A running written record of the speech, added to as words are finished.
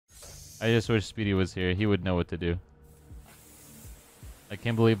I just wish Speedy was here. He would know what to do. I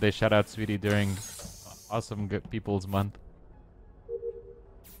can't believe they shout out Speedy during Awesome Good People's Month.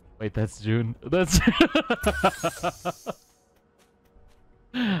 Wait, that's June. That's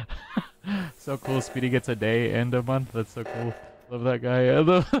so cool. Speedy gets a day and a month. That's so cool. Love that guy. I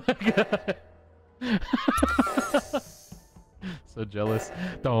love that guy. So jealous.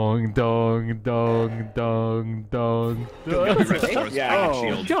 Dong, dong, dong, dong, dong. Yeah.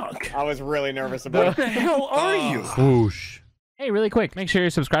 Oh, junk. I was really nervous about it. What the hell are you? Whoosh. Hey, really quick, make sure you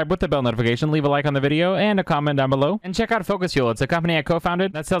subscribe with the bell notification, leave a like on the video, and a comment down below. And check out FocusFuel. It's a company I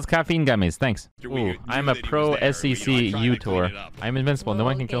co-founded that sells caffeine gummies. Thanks. Ooh, I'm a pro SEC U-Tour. I'm invincible. No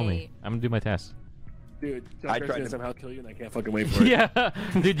one can kill me. I'm gonna do my test. Dude, I tried to somehow kill you and I can't fucking wait for it. Yeah,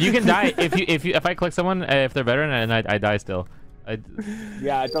 dude, you can die if I click someone if they're veteran and I die still.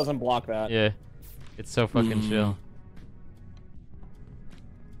 Yeah, it doesn't block that. Yeah, it's so fucking chill.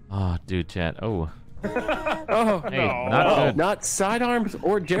 Oh, dude, chat. Oh. Oh, Hey, no. not good. Not sidearms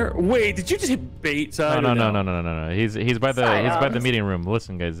or Jared. Wait, did you just hit bait side? No. He's by the meeting room.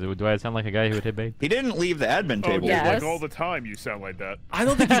 Listen, guys, do I sound like a guy who would hit bait? He didn't leave the admin table. Yes. Like all the time, you sound like that. I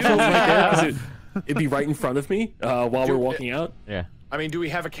don't think you sound like that because it'd be right in front of me while we're walking out. Yeah. I mean, do we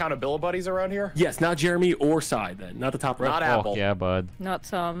have accountability buddies around here? Yes, not Jeremy or Side then, not the top right. Not Oh, Apple. yeah, bud. Not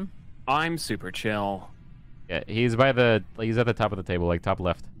some. I'm super chill. Yeah, he's at the top of the table, like top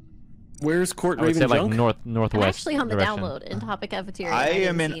left. Where's Court I would Raven say Junk? like northwest. I'm actually on the direction. download in Topic Cafeteria. I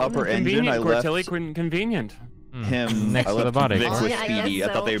am in upper engine. I left Convenient. him Next I to left the body. Vic with Yeah, I Speedy. guess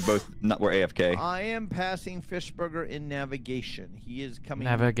I thought they so. both were AFK. I am passing Fishburger in navigation. He is coming.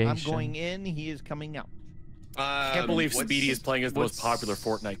 Navigation. I'm going in. He is coming out. I can't believe Speedy is playing as the most popular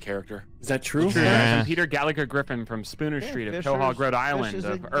Fortnite character. Is that true? Yeah. Peter Gallagher Griffin from Spooner Yeah, Street of Fisher's- Quahog, Rhode Island, Fisher's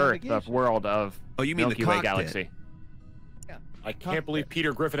of in Earth, of navigation. world, of Oh, you mean Milky the Way cockpit. galaxy. I can't believe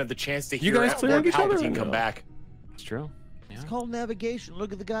Peter Griffin had the chance to You hear guys clearing Lord each other? Palpatine come back. It's true. It's called navigation.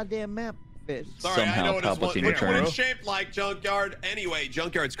 Look at the goddamn map. Fish. Sorry, I know what Palpatine returned. it's shaped like, Junkyard. Anyway,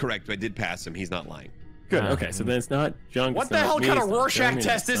 Junkyard's correct. I did pass him. He's not lying. Good. Okay, so then it's not Junk. What it's the not hell me, kind it's of not Rorschach Jeremy,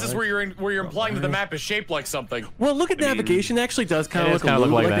 test it's is this not- where you're implying that the map is shaped like something? Well, look at navigation. It actually does kind It of does look a kinda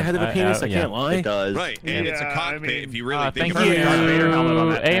little look like like the head of a that. penis. I Yeah. can't lie. It does. Right, and it's a Yeah, cockpit. I mean- if you really think Thank about you, it. download on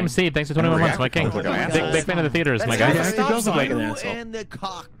that thing. AMC. Thanks for 21 months, my king. Looks like an asshole. Big fan of the theaters, my Yeah, guy. it does look like an asshole. And the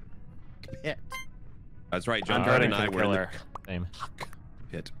cockpit. That's right. I'm Junkyard and voting I for were in the killer. Same.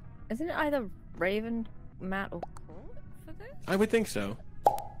 cockpit. Isn't it either Raven, Matt, or Court for this? I would think so.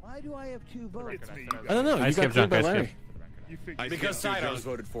 Why do I have two votes? It's me. I don't know. I You skipped got killed by Junk, I Larry. skipped. You figured Because skipped you, Sidos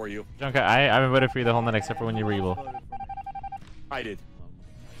voted for you. Junk, I haven't voted for you the whole night except for when you were evil. I did.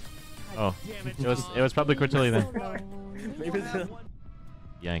 Oh, it was probably Cortilli then. Maybe it's-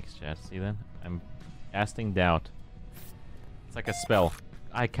 Yikes, chat. See then? I'm casting doubt. It's like a spell.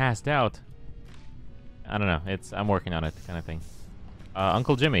 I cast doubt. I don't know. I'm working on it, kind of thing.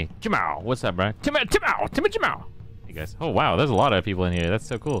 Uncle Jimmy. Jimmow. What's up, bro? Timmy Jimmow. Hey guys. Oh wow, there's a lot of people in here. That's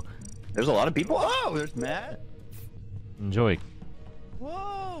so cool. There's a lot of people. Oh, there's Matt. Enjoy.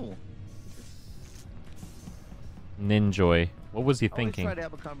 Whoa! Ninjoy. What was he I always thinking? try to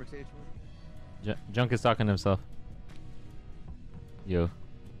have a conversation with Junk is talking to himself. Yo.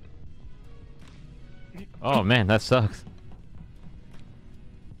 Oh man, that sucks.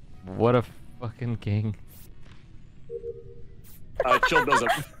 What a fucking king. Chill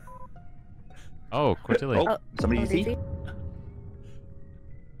doesn't. Oh, Cortilli. Oh, somebody did DC?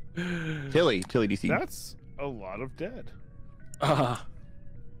 you? Tilly DC. That's a lot of dead. Oh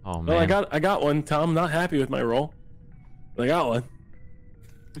man. Well, I got one, Tom. Not happy with my roll. But I got one.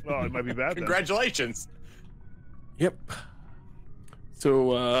 Well, it might be bad then. Congratulations. Yep.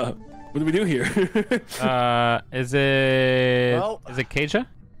 So, what do we do here? Is it Well- Keisha?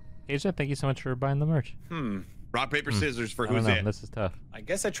 Keisha, thank you so much for buying the merch. Rock, paper, scissors for I don't who's know. it. This is tough. I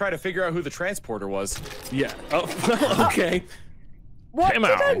guess I try to figure out who the transporter was. Yeah. Oh, okay. What Come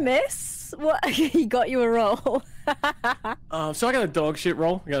did I on. miss? What? He got you a roll. So I got a dog shit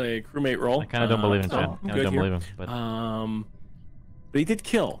roll. I got a crewmate roll. I kind of don't believe him, so Chad. I'm Kind of good don't here. believe him. But But he did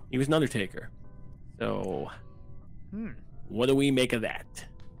kill. He was an Undertaker. So, what do we make of that?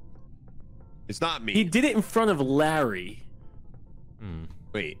 It's not me. He did it in front of Larry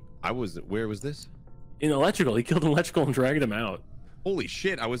Wait, where was this? in electrical. He killed electrical and dragged him out. Holy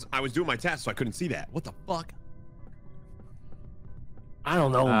shit! I was doing my task, so I couldn't see that. What the fuck? I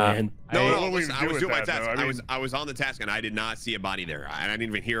don't know, man. No, What we listen, do I was with doing my that, task. though? I was on the task, and I did not see a body there. And I didn't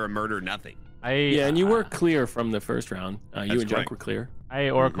even hear a murder. Nothing. Yeah, and you were clear from the first round. You and Junk correct. were clear. I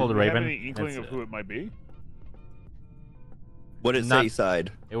oracled Do you have Raven. any inkling It's, of who it might be? What did it Not- say,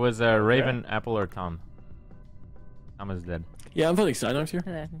 Side? It was Raven, Apple, or Tom. Tom is dead. Yeah, I'm voting side arms here.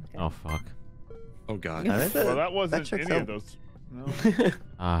 Okay. Oh fuck. Oh god. Well, that wasn't checks any out. of those. No.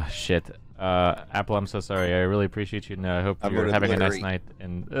 Ah, shit. Apple, I'm so sorry. I really appreciate you, and I hope I you're voted having a nice Larry. night.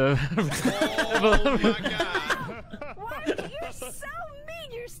 And Oh my god. What? You're so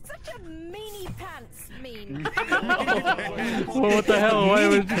mean. You're such a meanie pants mean. well, what the hell? Why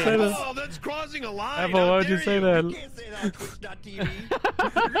would you say that? Oh, that's crossing a line. Apple, How why would you dare say that? Can't say that on Twitch.tv.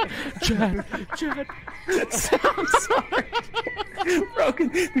 Chad. I'm sorry. Broken.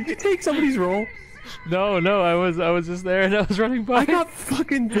 Did you take somebody's role? No, I was just there and I was running by. I got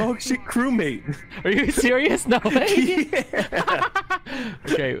fucking dog shit crewmate. Are you serious? No way. Yeah.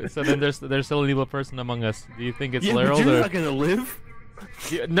 Okay, so then there's still an evil person among us. Do you think it's Yeah, but Laryl you're or? not gonna live.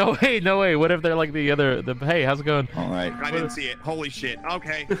 Yeah, no way. What if they're like the other? Hey, how's it going? All right. I didn't see it. Holy shit.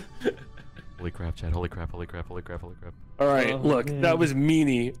 Okay. Holy crap, Chad! Holy crap! Holy crap! All right, Oh, look, man. that was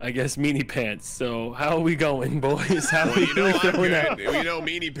meanie. I guess meanie pants. So how are we going, boys? How are Well, you know we I'm going good. out? You know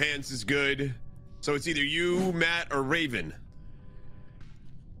Meanie Pants is good. So it's either you, Matt, or Raven.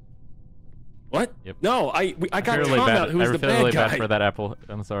 What? Yep. No, I got I feel Tom really bad. out. Who's I the feel bad really guy? bad for that Apple.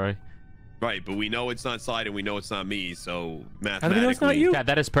 I'm sorry. Right, but we know it's not Slide and we know it's not me, so How do we know it's not mathematically... you? Chad,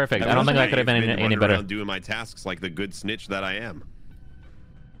 that is perfect. I I've don't think that could have been been any running better. around doing my tasks like the good snitch that I am.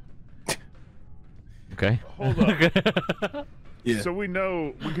 Okay. Hold up. Yeah. So we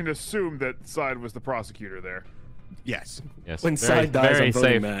can assume that Side was the prosecutor there. Yes. Yes. When very, Side dies, very I'm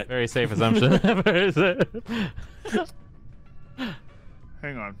voting safe. Matt. Very safe assumption. Very safe.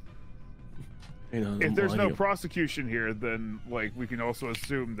 Hang on. You know, If there's no millennial. prosecution here, then like we can also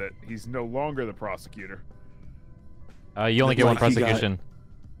assume that he's no longer the prosecutor. You only get one Like he got- prosecution.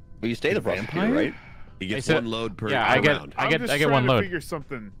 Well, you stay the prosecutor, Vampire? right? He gets so- one load per yeah, I get- round. I I'm just get trying one to load. Figure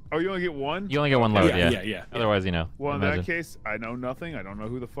something. Oh, you only get one. You only get one load. Yeah, Yeah. yeah. Otherwise, you know. Well, in imagine. that case, I know nothing. I don't know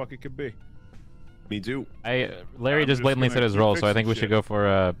who the fuck it could be. Me too. Larry I'm just just blatantly gonna said his keep role, so I fixing think we should shit. go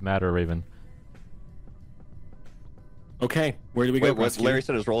for Matt or Raven. Okay, where do we go? Wait, what? prosecutor? Larry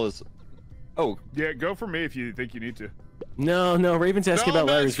said his role is. Oh, Yeah, go for me if you think you need to. No, Raven's asking about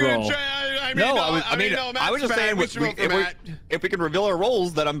Larry's role. I mean, no, no, I mean, no, I was just saying, we should vote for Matt. if we can reveal our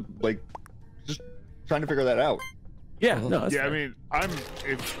roles, then I'm like, just trying to figure that out. Yeah, no, that's Yeah, I fine. mean,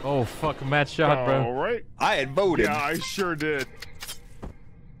 If, Oh fuck, Matt shot, bro. all right. I had voted. Yeah, I sure did.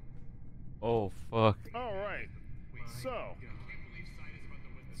 Oh fuck. All right. So.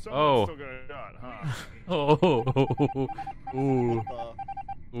 Oh. Someone's still got a shot, huh? Oh. Ooh.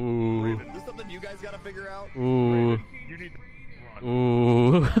 Ooh. Is this something you guys gotta figure out? Ooh. You need to run.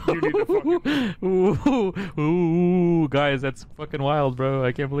 Ooh. You need to Ooh. Ooh. Guys, that's fucking wild, bro.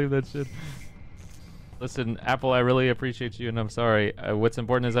 I can't believe that shit. Listen, Apple, I really appreciate you, and I'm sorry. What's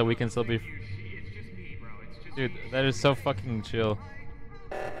important is that we can still be. Dude, that is so fucking chill.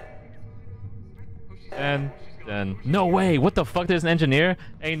 And then, no way! What the fuck? There's an engineer?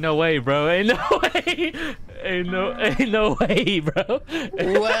 Ain't no way, bro. Ain't no way. Ain't no way, bro.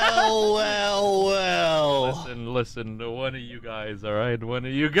 Well. Listen. One of you guys, all right? One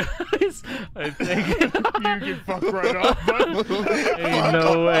of you guys. I think. You can fuck right off, bud. Ain't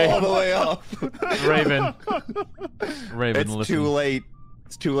no way. All the way up. Raven, It's listen. too late.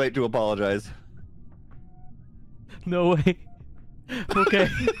 It's too late to apologize. No way. Okay.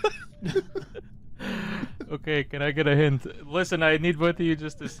 Okay, can I get a hint? Listen, I need both of you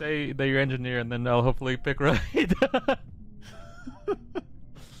just to say that you're engineer, and then I'll hopefully pick right.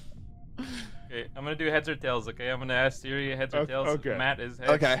 Okay, I'm gonna do heads or tails. Okay, I'm gonna ask Siri heads or tails. Okay. Matt is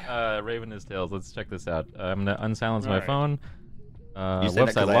heads. Okay. Raven is tails. Let's check this out. I'm gonna unsilence my Alright. phone. You said Whoops, that I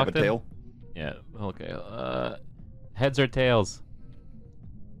 'cause I have a locked it. tail. Yeah. Okay. Heads or tails?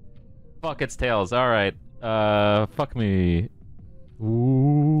 Fuck, it's tails. All right. Fuck me.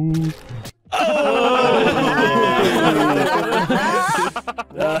 Ooh.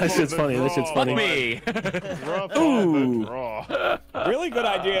 That shit's funny. That shit's funny. Rough Ooh. on the draw. Really good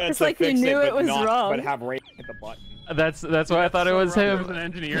idea It's to like you fix knew it, it but was not, wrong. but have Ray hit the button. That's why I thought it was There's him. an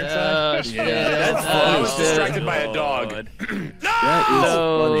engineer Yeah, inside. That's funny. I was distracted by a dog. That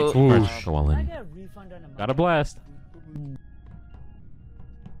is funny. Ooh, swollen. Got a blast.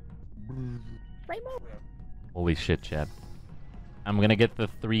 Rainbow. Holy shit, Chad. I'm gonna get the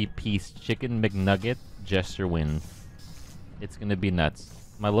 3-piece chicken McNugget gesture win. It's gonna be nuts.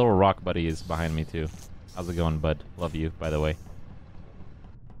 My little rock buddy is behind me too. How's it going, bud? Love you, by the way.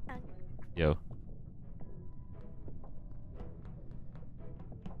 Yo.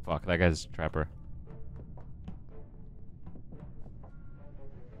 Fuck, that guy's a trapper.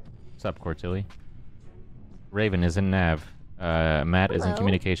 What's up, Cortilli? Raven is in nav. Matt is in Hello.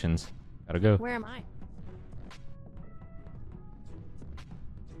 communications. Gotta go. Where am I?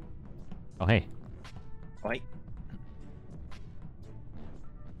 Oh, hey. Right.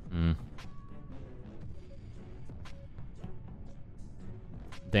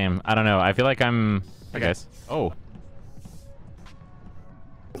 Damn, I don't know. I feel like I'm... Hi, guys. Oh.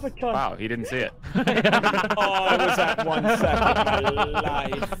 Wow, he didn't see it. Oh, it was that 1 second of my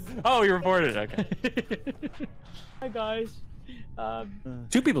life. Oh, you reported. Okay. Hi guys.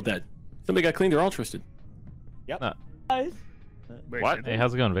 2 people dead. Somebody got cleaned. They're all twisted. Yep. Guys. Wait, what? Hey,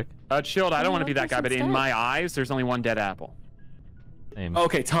 how's it going, Vic? Shield, I don't want to be that guy, but in instead. my eyes, there's only 1 dead apple. Same.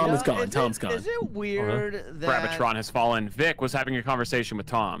 Okay, Tom is gone. Is Tom's it, gone. Is it weird that Graviton has fallen. Vic was having a conversation with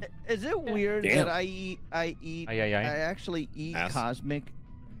Tom. Is it weird Damn. that I actually eat Ass. cosmic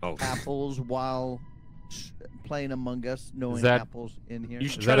Oh. apples while playing Among Us, knowing that- apples in here? You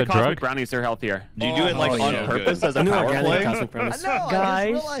should Is try that the a cosmic drug? brownies. They're healthier. Do you do it like Oh, on yeah. purpose as a I knew power organic play? cosmic I premise. know. I Guys.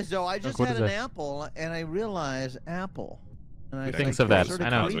 just realized though. I just what had is an that? apple, and I realized apple. And I Who was thinks like, of that? sort of I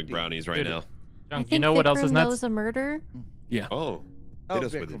know. Cosmic creepy. brownies right Dude. now. I Junk, think you know what else Vikram is nuts? knows a murder. Oh. Oh, Hit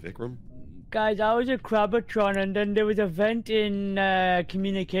us with Vikram. it, Vikram. Guys, I was at Crabbatron and then there was a vent in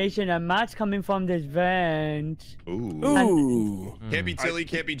communication and Matt's coming from this vent. Ooh. Ooh. Can't be Tilly,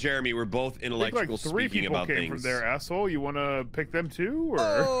 can't be Jeremy. We're both I think intellectual like 3 speaking people about came things. from there, asshole. You want to pick them too, or?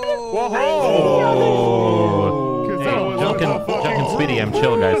 Oh. 'Cause Hey, that was Junk a and fucking Speedy, I'm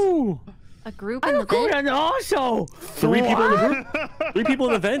chill, guys. A group in the Cool vent. and also. 3 people in the group. 3 people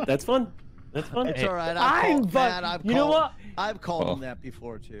in the vent. That's fun. That's fun. It's Hey. all right. I'm You know what? I've called him that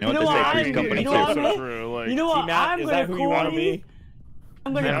before too. You know You know what what? they say, Three's I'm- company you know too. what? So true, like, You know what? Matt, I'm is gonna that who you want to call be?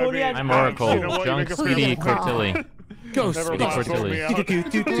 I'm gonna Yeah, call you as I'm Matt. Oracle. You know what? You Junk, make a Speedy, phone call. Cortilli. Go, Never Speedy thought sold me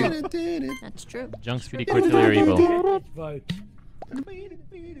Cortilli. out. That's true. Junk, Speedy, Cortilli are evil. vote.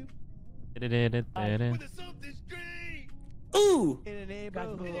 Ooh.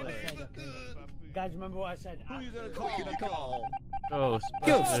 Guys, remember what I said?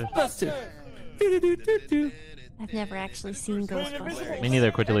 Ghostbusters. Do-do-do-do-do. I've never actually seen Ghostbusters. Me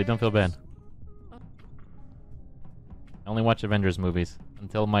neither, Cortilli. Don't feel bad. I only watch Avengers movies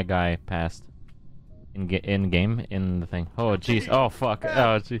until my guy passed. In game, in the thing. Oh, jeez. Oh, fuck.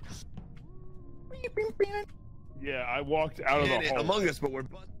 Oh, jeez. Yeah, I walked out of the hole. Among Us, but we're...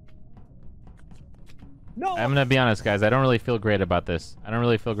 No. I'm gonna be honest, guys. I don't really feel great about this. I don't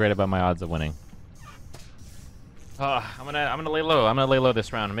really feel great about my odds of winning. I'm gonna lay low. I'm gonna lay low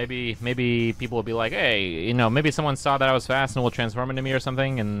this round. Maybe people will be like, hey, you know, maybe someone saw that I was fast and will transform into me or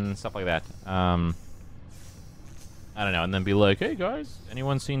something and stuff like that. I don't know, and then be like, hey guys,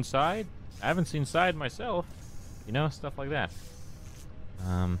 anyone seen Side? I haven't seen Side myself. You know, stuff like that.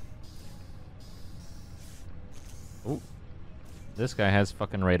 Ooh, this guy has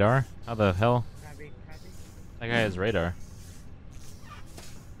fucking radar. How the hell? That guy has radar.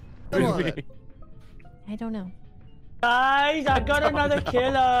 Come on. I don't know. Guys, I got another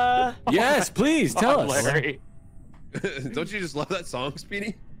killer. Yes, please tell us. Larry. Don't you just love that song,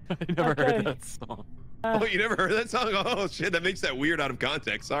 Speedy? I never Okay. heard that song. Oh, you never heard that song? Oh, shit, that makes that weird out of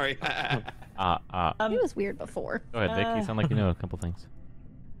context. Sorry. It was weird before. Go ahead, Vic. You sound like you know a couple things.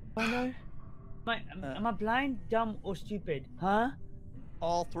 Oh no. Am I blind, dumb, or stupid? Huh?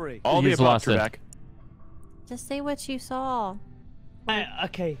 All 3. All the He's above, lost it. Trebek. Just say what you saw.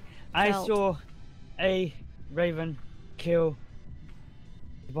 Okay. I Felt. saw a raven kill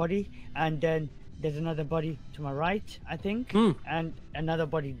the body, and then there's another body to my right, I think, and another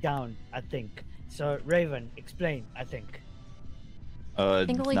body down, I think. So, Raven, explain, I think. I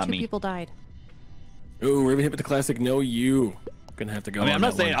think only not 2 me. people died. Ooh, Raven hit with the classic. No, you. Gonna have to go. I mean, on I'm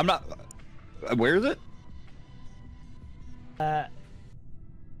not that saying one. I'm not. Where is it?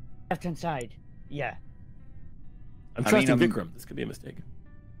 Left-hand side. Yeah. I'm I trusting mean, Vikram. This could be a mistake.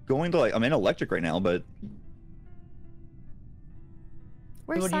 Going to like I'm in electric right now, but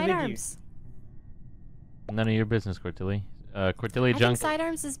Where's What do you Sidearms? None of your business, Cortilli. Cortilli, I Junk, think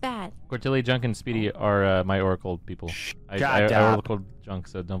Sidearms is bad. Cortilli, Junk, and Speedy are my Oracle people. I Goddamn. Oracle Junk,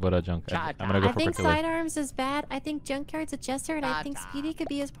 so don't vote out Junk. I'm gonna go I for think Cortilli. Sidearms is bad. I think Junkyard's a jester, and I think Speedy could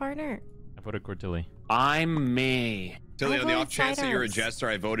be his partner. I voted Cortilli. I'm me. Tilly, I on the voted off chance that you're a sidearms. jester,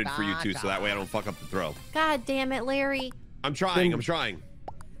 I voted for you too, so that way I don't fuck up the throw. God damn it, Larry. I'm trying, I'm trying.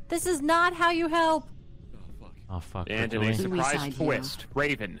 This is not how you help. Oh fuck, And in a Cortilli. surprise twist,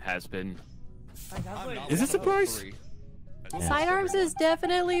 Raven has been. Is it a surprise? Yeah. Sidearms is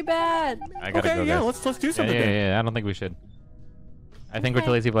definitely bad. I gotta Okay, go, yeah, guys. let's do Yeah, something. yeah, then. yeah, I don't think we should. I think Okay.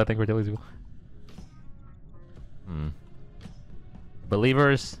 Cortilli's evil. I think Cortilli's evil.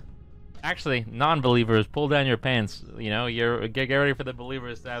 Believers. Actually, non-believers, pull down your pants. You know, get ready for the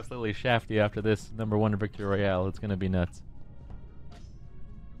believers to absolutely shaft you after this #1 victory royale. It's gonna be nuts.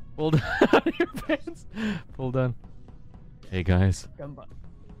 Pull down your pants. Pull down. Hey guys.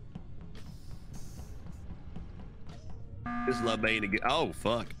 Just love Bane again. Oh,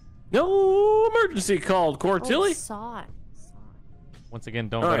 fuck. No emergency called, Oh, Cortilli. saw it. Once again,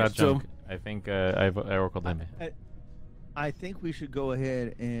 don't All vote right, out Junk. I think I oracled him. I think we should go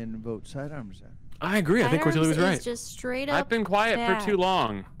ahead and vote sidearms then. I agree. I think Cordelia was right. Just straight up. I've been quiet bad. for too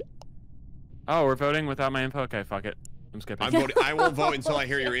long. Oh, we're voting without my info? Okay, fuck it. I'm skipping. I'm voting. I won't vote until I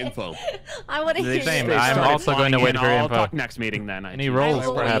hear your info. I want to hear Same. you. I'm also going to wait for your I'll info. talk next meeting then. Any I rolls,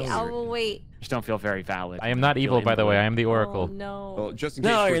 will perhaps? wait. I will wait. Just don't feel very valid. I am not evil, by the way. I am the Oracle. Oh, no. Well, just in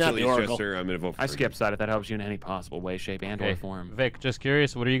case No, you're not Cortelia's the Oracle. Jester, I'm gonna vote for I skip side if that helps you in any possible way, shape, and or form. Vic, just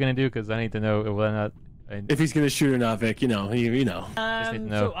curious, what are you going to do? Because I need to know whether or not... If he's gonna shoot or not, Vic, you know. Just need to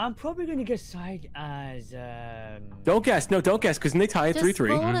know. So I'm probably gonna get side as Don't guess. No, don't guess, because they tie at Just 3-3.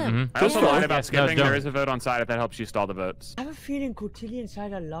 vote him. I also vote. lied about Yes, no, skipping. don't. There is a vote on side if that helps you stall the votes. I have a feeling Cordelia and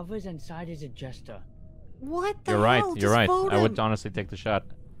Side are lovers and Side is a jester. What the You're right. hell? You're Just right. vote I would him. honestly take the shot.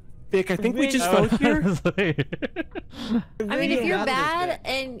 Vic, I think we Really? just vote here. I mean, if you're Really? bad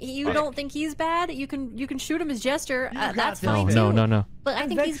and you don't think he's bad, you can shoot him as Jester. That's No, fine no, too. no, no. But I I'm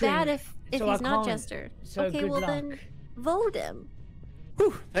think he's bad veteran, if so I he's not can't. Jester. So Okay, good well luck. then vote him.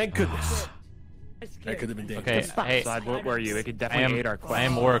 Whew, thank goodness. That could have been dangerous. Okay, hey, Side, what were you? It could I definitely am, aid our I quest.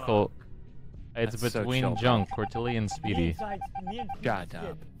 am Oracle. It's That's so between chill. Junk, Cordelia, and Speedy. Shut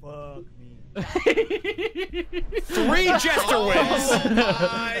up. Fuck me. 3 Jester wins. Oh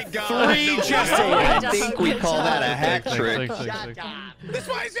my God! 3 no Jester way. wins. I think we call that a hat trick. That's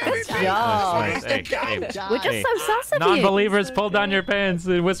why he's MVP. Nice, hey, hey, We're just hey. so sus of you. Non-believers, pull down your pants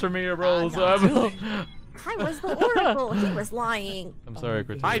and whisper me your rolls. I was the Oracle. He was lying. I'm sorry,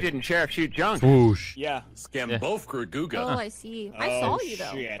 Cordelia. I didn't sheriff shoot junk. Whoosh. Yeah, scam Yeah. both crew Oh, Guga. I see. I saw you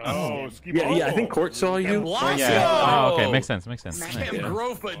though. Shit. Oh, skip. Yeah, I think Court saw you. Blasio! Yeah. Oh, okay, makes sense, makes sense. Nice. Scam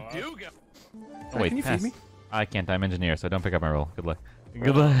Grofa Duga. Oh, wait, Can you feed pass. me? I can't. I'm engineer, so don't pick up my roll. Good luck.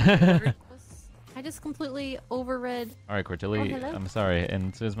 Good luck. I just completely overread. All right, Cordelia. Oh, hello? I'm sorry.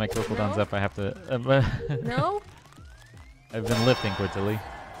 And as soon as my kill cooldown's No? up, I have to. No? I've been lifting, Cordelia.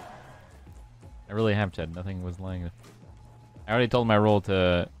 I really have, Chad. Nothing was lying. I already told my roll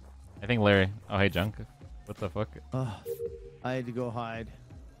to. I think Larry. Oh, hey, Junk. What the fuck? I had to go hide.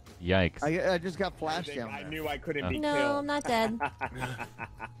 Yikes. I just got flashed down I there. knew I couldn't be No, killed. I'm not dead.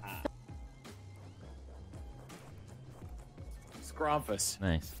 Scrumpus.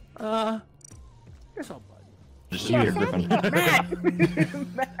 Nice. Guess I'll bud. Just use your griffin.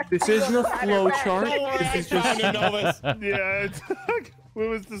 This isn't a flow chart. This is just. Yeah, it's what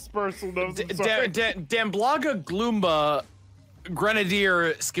was dispersal notes? I'm sorry. Damblaga Gloomba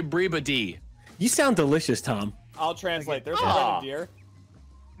Grenadier Skibriba D. You sound delicious, Tom. I'll translate. There's a Grenadier.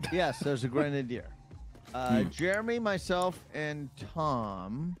 Yes, there's a grenadier. Jeremy, myself, and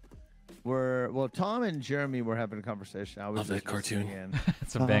Tom were Tom and Jeremy were having a conversation. I was Love that just cartoon. listening in.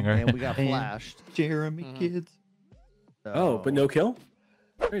 It's a banger. And we got flashed. Jeremy kids. So- Oh, but no kill?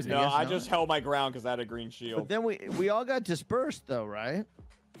 Crazy. No, guess I not. just held my ground because I had a green But shield. then we all got dispersed though, right?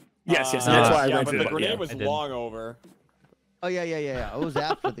 Yes, and that's why I yeah, ran but through the the grenade yeah. was I did. long over. Oh yeah. It was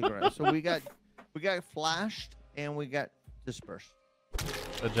after the grenade. So we got flashed and we got dispersed.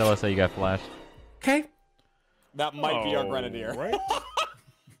 So jealous that you got flashed. Okay. That might be our Grenadier. Right?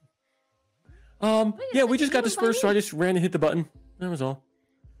 Yeah, we just got he was by dispersed, so I me. just ran and hit the button. That was all.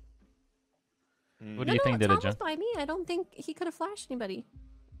 What do you think did Tom it, Junk? was by me. I don't think he could have flashed anybody.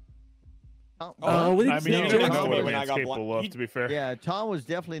 Tom, Well, I mean, you no, never no, know no, what a when I man's got capable blunt- of, to be fair. yeah, Tom was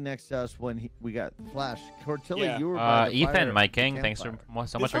definitely next to us when we got flashed. Cortilli, Yeah. you were by the Ethan, fire my king, thanks campfire. for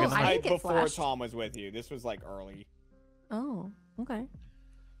so much for Oh, getting the I money. didn't get before flashed. Tom was with you. This was like early. Oh, okay.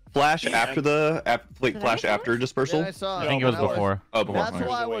 Flash after the wait, Did I flash get after dispersal. Then I saw. I think it was when I before. Oh, before. That's okay.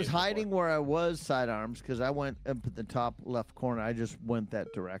 why I Way was before. hiding where I was sidearms because I went up at the top left corner. I just went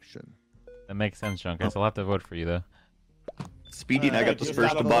that direction. That makes sense, Junk. I still have to vote for you, though. Speedy and I got just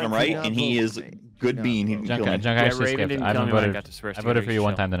dispersed gotta to bottom vote. right, Do not and he vote is for me. good Do bean. He not didn't Junk, kill me. Junk Yeah, actually Raven skipped. didn't I kill haven't me when I voted. got dispersed. I voted for you Chill.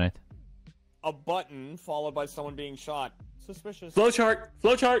 one time tonight. A button followed by someone being shot. Suspicious. Flowchart!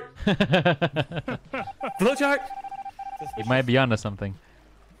 Flowchart! Flowchart! He might be onto something.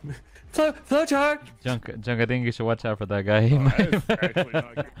 Flowchart! Junk, I think you should watch out for that guy. He might- That is actually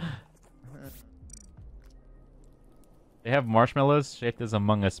not good. They have marshmallows shaped as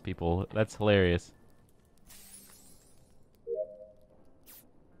Among Us people. That's hilarious.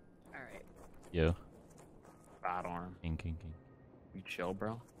 Alright. Yo, Bad arm. king. You chill,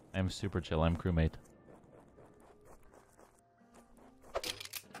 bro. I'm super chill. I'm crewmate. It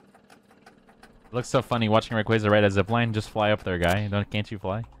looks so funny watching Rayquaza ride a zipline. Just fly up there, guy. Can't you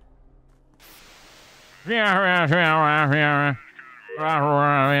fly? Yep.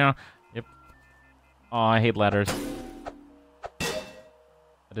 Oh, I hate ladders.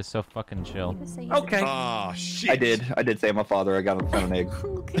 That is so fucking chill. Okay. Oh shit! I did save my father. I got found an egg.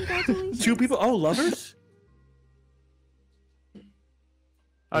 Oh, congratulations. Two people? Oh, lovers?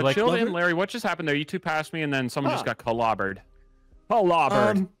 Like, Chill lover? in, Larry. What just happened there? You two passed me, and then someone just got clobbered.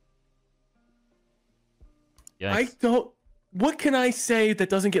 Clobbered. Yikes. I don't. What can I say that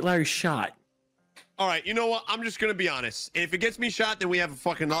doesn't get Larry shot? All right, you know what? I'm just gonna be honest. If it gets me shot, then we have a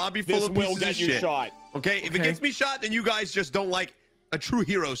fucking lobby full This of will pieces get of you shit. shot. Okay? If it gets me shot, then you guys just don't like a true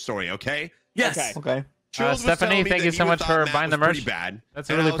hero story. Okay? Yes. Okay. Chills was Stephanie, telling me thank that you he so much thought for Matt buying the was pretty merch. Bad. That's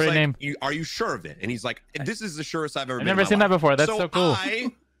a And really I was pretty like, name. Are you sure of it? And he's like, this is the surest I've ever been. never in my seen that life. before. That's so cool.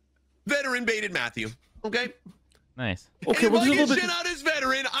 I veteran baited Matthew. Okay? Nice. Okay, If well, I there's a get little shit bit. out as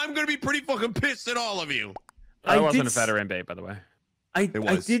veteran, I'm gonna be pretty fucking pissed at all of you. I wasn't a did veteran bait, by the way. I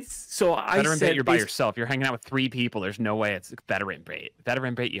was. did. So I Veteran said bait, you're by bas- yourself. You're hanging out with 3 people. There's no way it's veteran bait.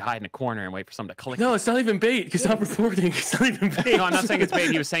 Veteran bait, you hide in a corner and wait for someone to click. No, it's not even bait because I'm recording. It's not even bait. No, I'm not saying it's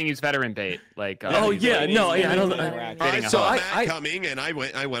bait. He was saying he's veteran bait. Like. Oh he's yeah, like- no, yeah, I don't. I a saw hug. Matt coming, and I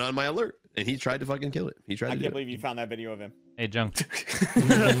went on my alert, and he tried to fucking kill it. He tried I to do can't it. believe you found that video of him. Hey, Junk.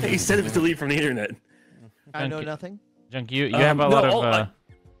 He said it was deleted from the internet. I know Junk, nothing. Junk, you have a lot of.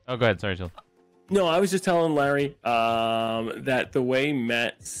 Oh, go ahead. Sorry, Jill. No, I was just telling Larry that the way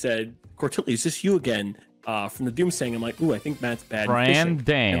Matt said, Cortilli, is this you again? From the Doomsaying, I'm like, ooh, I think Matt's bad. at fishing. And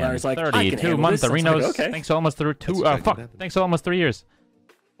Brandon, Larry's like, I can 32 handle months. this. I was Arenos. like, okay. Thanks to almost through two. That's Fuck. exactly Thanks to almost 3 years.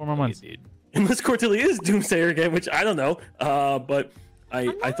 4 more months. Unless Cortilli is Doomsayer again, which I don't know. But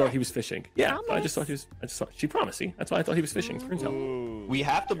I thought he was fishing. Yeah, I just thought he was. I just thought she promised. See, that's why I thought he was fishing. Turns out. We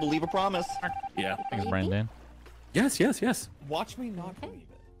have to believe a promise. Yeah. Thanks, Brandon. Yes, yes, yes. Watch me not believe it.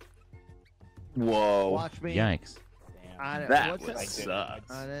 Whoa. Watch me. Yikes. That what's would that? suck.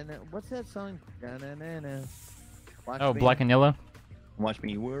 What's that song? Da-na-na-na. Watch Oh, me. black and yellow. Watch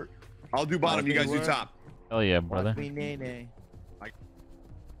me work. I'll do bottom. You guys do top. Hell yeah, Watch brother. me, nay-nay.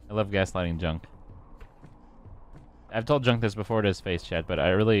 I love gaslighting Junk. I've told Junk this before to his face, chat, but I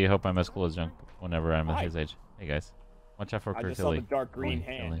really hope I'm as cool as Junk whenever I'm at his age. Hey guys, watch out for I just saw the Cortilli. dark green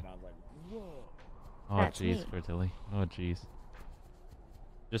Cortilli. hand, and I was like, whoa. Oh That's jeez, me. Cortilli. Oh jeez.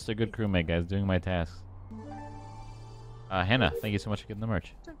 Just a good crewmate, guys, doing my tasks. Hannah, thank you so much for getting the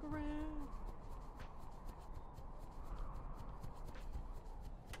merch.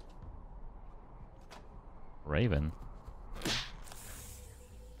 Raven.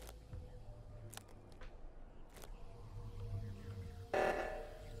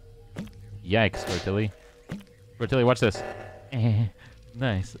 Yikes, Cortilli. Cortilli, watch this.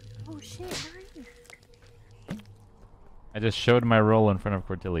 Nice. Oh shit, hurry. I just showed my role in front of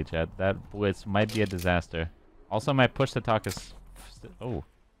Cortilli, chat. That blitz might be a disaster. Also, my push to talk is... Oh.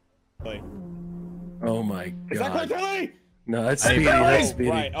 Oh my Is that god. Cortilli? No, that's Hey, Speedy. bro. That's Oh, Speedy.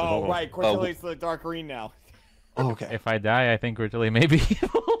 right. Oh, right. Cortilli's the dark green now. Oh, okay. If I die, I think Cortilli may be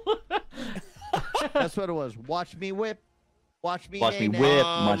evil. That's what it was. Watch me whip. Watch me. Watch me nay-nay. whip.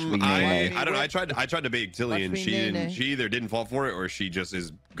 Watch me nay-nay. I don't know. I tried to bait Tilly, Watch and me she nay-nay. either didn't fall for it or she just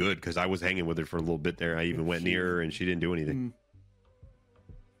is good because I was hanging with her for a little bit there. I even went near her and she didn't do anything.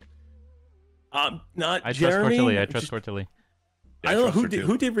 Not I trust Jeremy. Cortilli. I trust Cortilli. I don't know trust who her did too.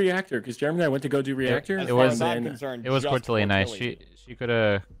 who did reactor because Jeremy and I went to go do reactor. As It far was- as I'm and concerned, It was just Cortilli nice. Cortilli. She could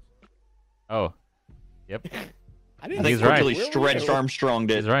have... Oh. Yep. I I didn't think He's right. Cortilli stretched Armstrong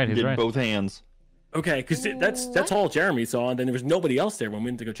did. He's right, he's did right. both hands. okay, because that's all Jeremy saw, and then there was nobody else there when we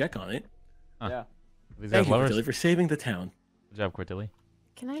went to go check on it. Yeah. These Thank guys you, lovers. Cortilli, for saving the town. Good job, Cortilli.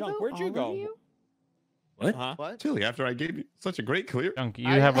 Can I Junk, vote where'd you all go? of you? What? Huh? What? Tilly, after I gave you such a great clear. Junk, you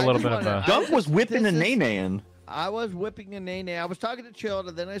have a little just bit of wanna- a... Dunk was whipping this and is- nay-naying. I was whipping a nay-nay. I was talking to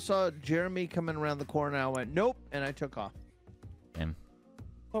Childa, then I saw Jeremy coming around the corner. I went, nope, and I took off.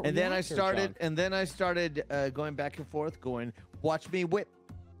 What And then I reactor, started, Junk? and then I started going back and forth, going, watch me whip,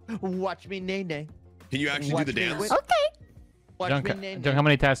 watch me nay-nay, Can you actually Watch do the me dance? whip. Okay. watch Junk, me nay-nay. Junk, how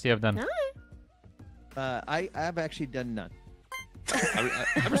many tasks do you have done? I've actually done none.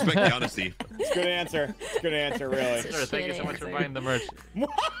 I respect the honesty. It's a good answer. It's a good answer, really. Sure, thank you so much for buying the merch.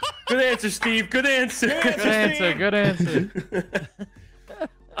 Good answer, Steve. Good answer. Good answer, good answer.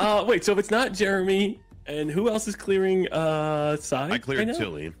 Wait. So if it's not Jeremy, and who else is clearing side? I cleared right now?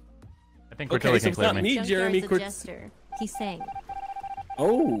 Tilly. I think Okay, Cortilli so can it's clear not me. me, Jeremy. Junkyard's a jester. He sang.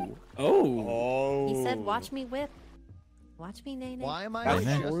 Oh. Oh. He said, "Watch me whip, watch me nay nay." Why am I That's a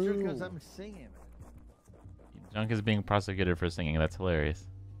jester? true. Because I'm singing. Junk is being prosecuted for singing. That's hilarious.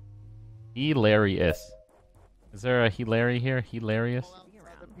 Hilarious. Is there a Hilary here? Hilarious?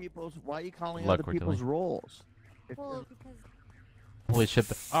 Why are you calling Luck, other people's Cortilli. roles? Well, because Holy shit.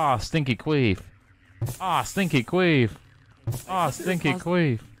 Ah, stinky queef. Ah, stinky queef. Ah, stinky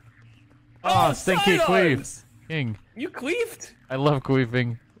queef. Ah, stinky queef. Silence! King. You queefed? I love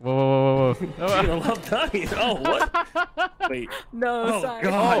queefing. Whoa, whoa, whoa, whoa. I love dying. Oh, what? Wait. No, Oh, sorry.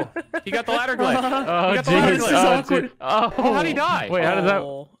 God. He got the ladder glitch. Oh, He got the ladder jeez. glitch. Oh, awkward. dude. Oh, How'd he die? Wait, how did that?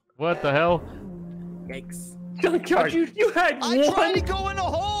 Oh, What the hell? Yikes. Junkyard, you had I tried one. to go in the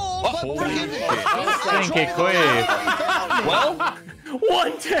hole, but Holy freaking shit. Stinky queef. Well,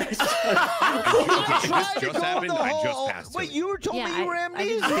 One test. Just happened. I just passed. Wait, you were told Yeah, me you were I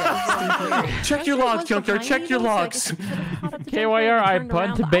didn't amnesia. Check your logs, Junkyard. Check your logs. KYR, I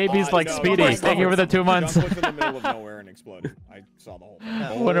punt babies like Speedy. Thank you for the 2 months. Jump was in the middle of nowhere and exploded. I saw the whole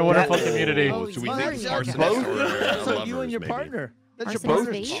thing. What a wonderful That- community. Oh, so we Well, think that's- arsonist both- or So lovers, you and your maybe. partner. That's Arsonist your both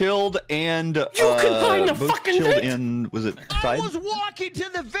partner. bait? chilled and find the both fucking chilled vent? in. Was it I side? was walking to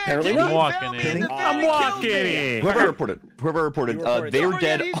the vent. Apparently and not. he Walking found me in. the vent I'm and killed walking me. in. Whoever reported, You reported they're Oh,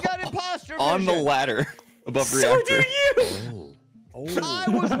 dead yeah, he's got imposter on the vision. ladder above So reactor. do you. Oh. I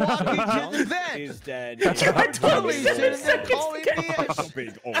was walking to the vent. He's dead. Tilly's sitting there calling me a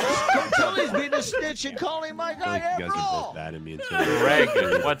Big old. Tilly's being a snitch and calling my I feel guy like you guys are both Emerald. bad at me.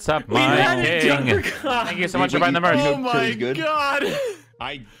 Greg, what's up, We had my it, king? Junkyard. Thank you so much for buying the merch. You know Tilly's good? God.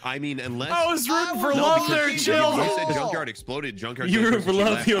 I mean, unless I was rooting for No, love because there, you Chill. You said Junkyard exploded. Junkyard. You goes root for first, she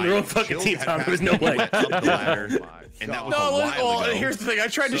love, left. you're on your I own fucking chilled, team, had Tom. passed There's no it, way. went up the ladder, and that was a No, while ago. here's the thing. I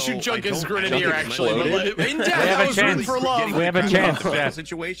tried to So shoot Junk I as don't- Grenadier, Junk actually. But exploded. in We death, have I a was rooting chance. for love. We have a chance, The Jeff.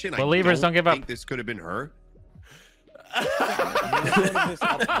 situation. Believers don't give up. I think this could have been her.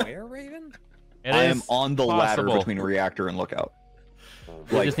 Where, Raven? It I am is on the ladder possible. between reactor and lookout.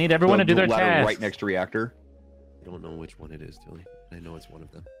 We just need everyone to do their ladder task. right next to reactor. I don't know which one it is, Tilly. I know it's one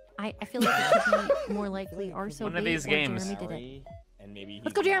of them. I feel like it could be more likely Arso One of bait these or games. Jeremy did it. And maybe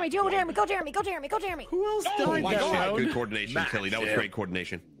Let's go, Jeremy. Go, Jeremy. Go, Jeremy. Go, Jeremy. Go, Jeremy. Who else Oh died my that god! round? Good coordination, Matt, Tilly. That was yeah. great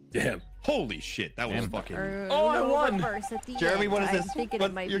coordination. Damn. Holy shit! That was Damn. fucking. Oh, I won. Reverse at the Jeremy, end. what is I'm this? thinking What-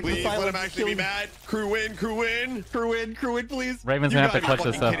 it might you're- be. Please let him silent actually be killing- mad. Crew win, crew win. Crew in, please. Raven's You gonna have to gotta be clutch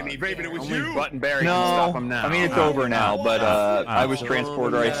this fucking up. kidding me. Raven, it was Only you. Buttonberry can stop No, him now. I mean it's over now, but I was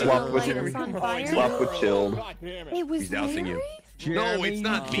transporter. I swapped with Light us on fire. swapped with chilled. God damn it. It was He's dousing you. Larry? No, it's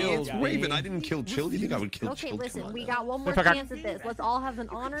not me. killed It's Raven. me. I didn't kill Chill. You think I would kill Okay, Chill? listen, Come on we now. got one more Fucker. chance at this. Let's all have an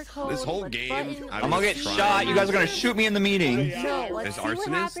honor code. This whole Let's game, button- I I'm gonna get was shot. You guys are gonna shoot me in the meeting. No, let's As see what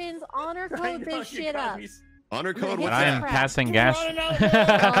arsonist? happens. Honor code this shit up. Honor code. Hit What's I the am that? crap. passing gas.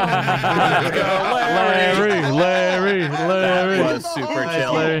 Larry. Larry. That was super Nice,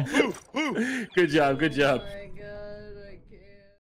 chill. Larry. Good job. Good job.